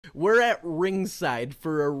We're at ringside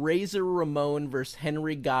for a Razor Ramon versus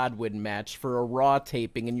Henry Godwin match for a Raw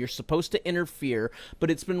taping, and you're supposed to interfere,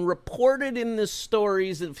 but it's been reported in the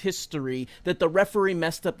stories of history that the referee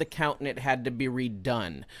messed up the count and it had to be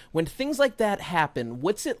redone. When things like that happen,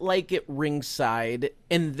 what's it like at ringside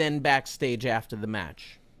and then backstage after the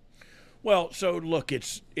match? Well, so look,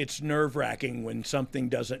 it's nerve-wracking when something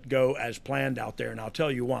doesn't go as planned out there, and I'll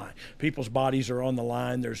tell you why. People's bodies are on the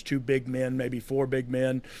line. There's two big men, maybe four big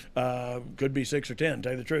men, could be 6 or 10, to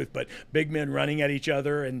tell you the truth, but big men running at each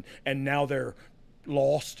other, and now they're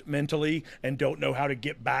lost mentally and don't know how to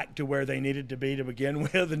get back to where they needed to be to begin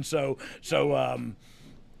with, and so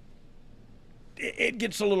it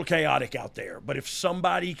gets a little chaotic out there. But if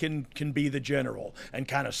somebody can be the general and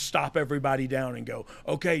kind of stop everybody down and go,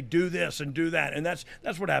 okay, do this and do that, and that's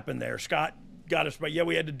what happened there. Scott got us, but yeah,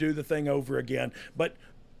 we had to do the thing over again. But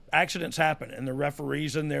accidents happen, and the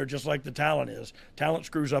referees in there, just like the talent is. Talent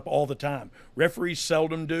screws up all the time. Referees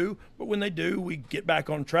seldom do, but when they do, we get back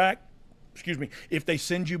on track. Excuse me, if they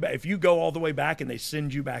send you back, if you go all the way back and they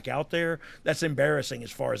send you back out there, that's embarrassing as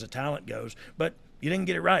far as the talent goes. But you didn't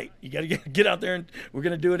get it right. You got to get out there, and we're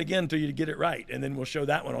going to do it again until you get it right, and then we'll show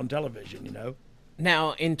that one on television, you know.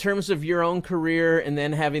 Now, in terms of your own career and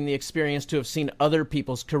then having the experience to have seen other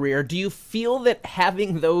people's career, do you feel that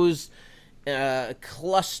having those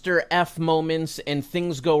cluster F moments and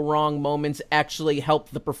things go wrong moments actually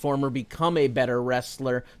help the performer become a better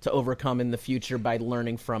wrestler to overcome in the future by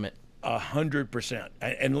learning from it? 100%.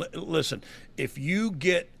 And listen, if you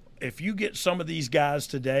get some of these guys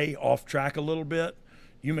today off track a little bit,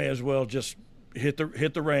 you may as well just hit the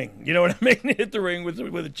ring. You know what I mean? Hit the ring with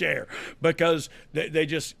a chair, because they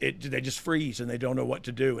just freeze and they don't know what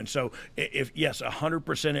to do. And so, if yes,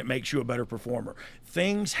 100%, it makes you a better performer.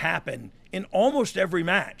 Things happen in almost every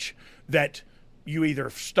match that you either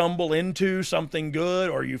stumble into something good,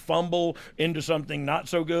 or you fumble into something not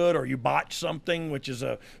so good, or you botch something, which is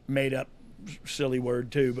a made up silly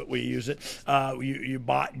word too, but we use it. You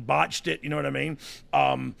botched it. You know what I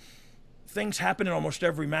mean? Things happen in almost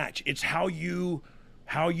every match. It's how you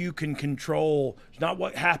can control. It's not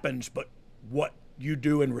what happens, but what you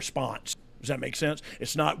do in response. Does that make sense?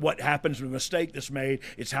 It's not what happens with a mistake that's made.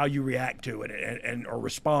 It's how you react to it and or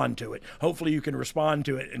respond to it. Hopefully you can respond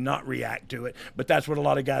to it and not react to it, but that's what a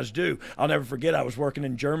lot of guys do. I'll never forget, I was working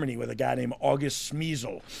in Germany with a guy named August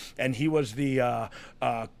Smiesel, and he was the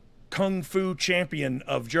Kung Fu champion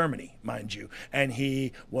of Germany, mind you. And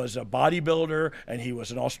he was a bodybuilder, and he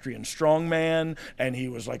was an Austrian strongman, and he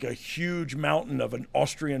was like a huge mountain of an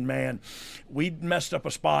Austrian man. We'd messed up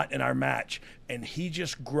a spot in our match, and he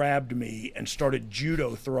just grabbed me and started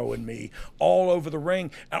judo throwing me all over the ring,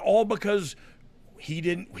 and all because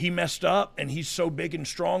he messed up, and he's so big and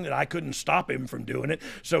strong that I couldn't stop him from doing it.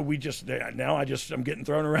 So I'm getting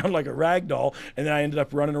thrown around like a rag doll, and then I ended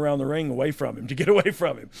up running around the ring away from him to get away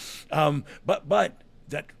from him. But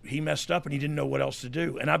that he messed up and he didn't know what else to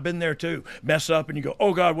do. And I've been there too. Mess up and you go,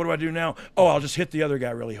 oh God, what do I do now? Oh, I'll just hit the other guy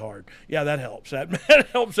really hard. Yeah, that helps. That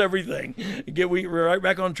helps everything. We're right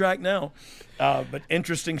back on track now. But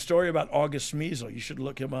interesting story about August Smiesel. You should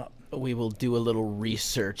look him up. We will do a little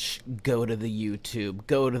research. Go to the YouTube,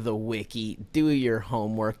 go to the wiki, do your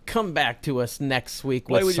homework, come back to us next week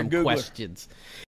with some questions.